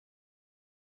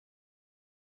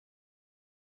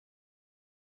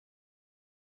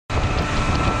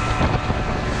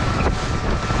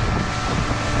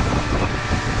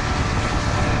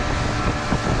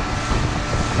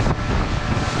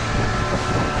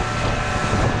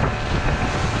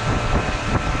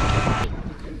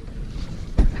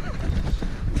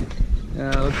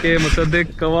Okay, Musaddiq,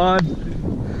 come on.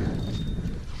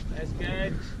 Nice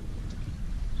catch.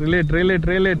 Reel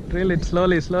it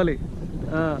slowly. Very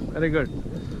good.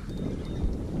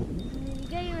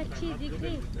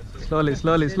 Slowly.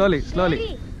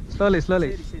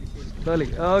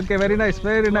 Okay, very nice.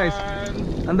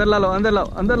 Andar lao.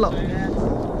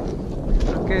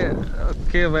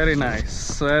 Okay, very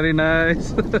nice.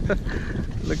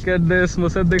 Look at this,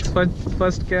 Musaddiq's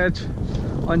first catch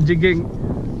on jigging.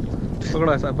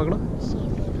 Pakdo aisa, pakdo.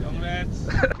 Congrats.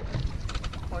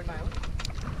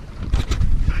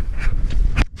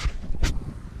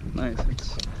 Nice, it's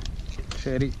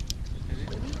sherry.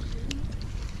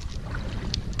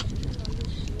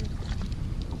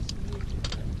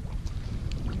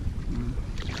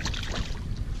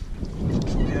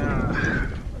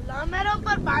 मेरे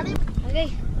ऊपर पानी आ गई।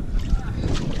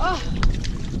 ओह,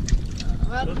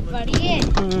 बहुत बड़ी है।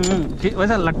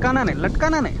 वैसा लटकाना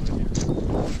नहीं।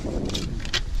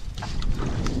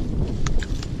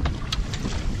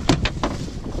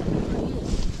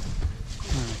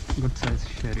 Good size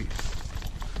sherry.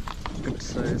 Good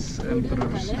size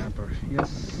emperor snapper.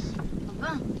 Yes.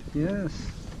 Yes.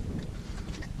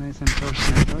 Nice emperor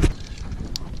snapper.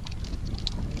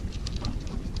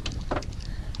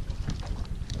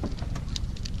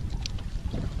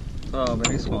 Oh,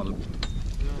 very small.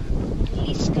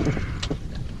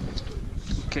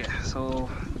 Okay, so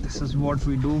this is what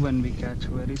we do when we catch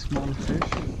very small fish.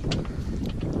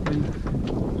 We'll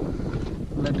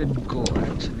let it go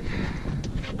actually.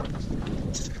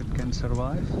 If it can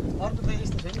survive, let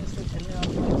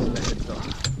it go.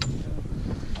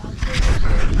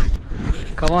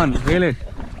 Come on, reel it.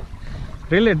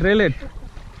 Reel it. Reel it.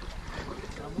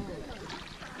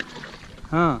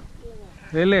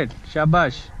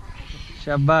 Shabash.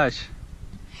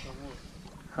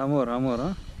 Hamor,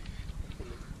 huh?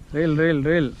 Reel.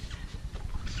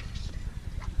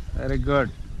 Very good.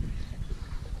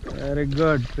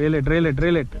 Reel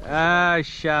it. Ah,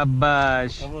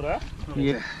 shabash. Hamor, huh?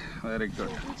 Yeah, very good.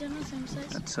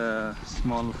 That's a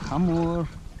small hamor.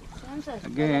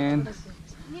 Again.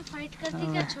 Fight करती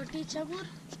क्या छोटी चबूर?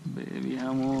 Baby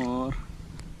hamor.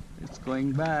 It's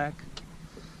going back.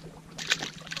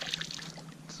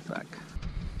 It's back.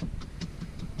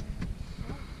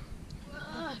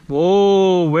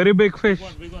 Whoa, very big fish.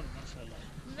 Big one, mashallah.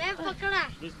 मैं पकड़ा।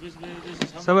 This is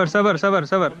Sabar.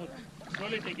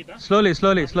 Slowly take it, huh? Slowly.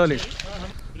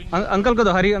 Uncle को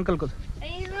दो, हरी uncle को दो.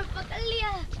 मैं पकड़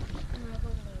लिया।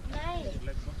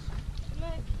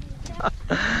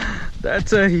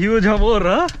 That's a huge hamor,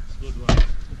 huh? Good one.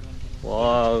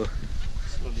 Wow.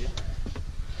 Slowly.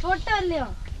 छोटा लियो।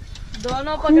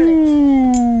 दोनों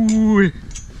पकड़े।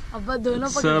 अब दोनों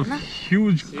It's पकड़े a ना।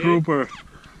 huge grouper.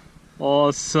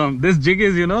 Awesome. This jig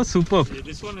is, superb.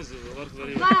 This one is work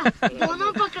very well. वाह,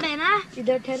 दोनों पकड़े ना।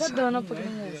 इधर ठहरो, दोनों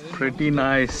पकड़ेंगे। Pretty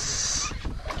nice.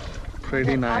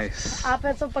 आप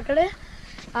ऐसा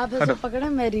पकड़े,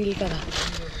 मैं रील करा।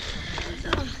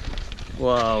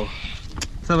 Wow.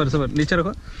 सबर नीचे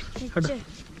रखो. नीचे।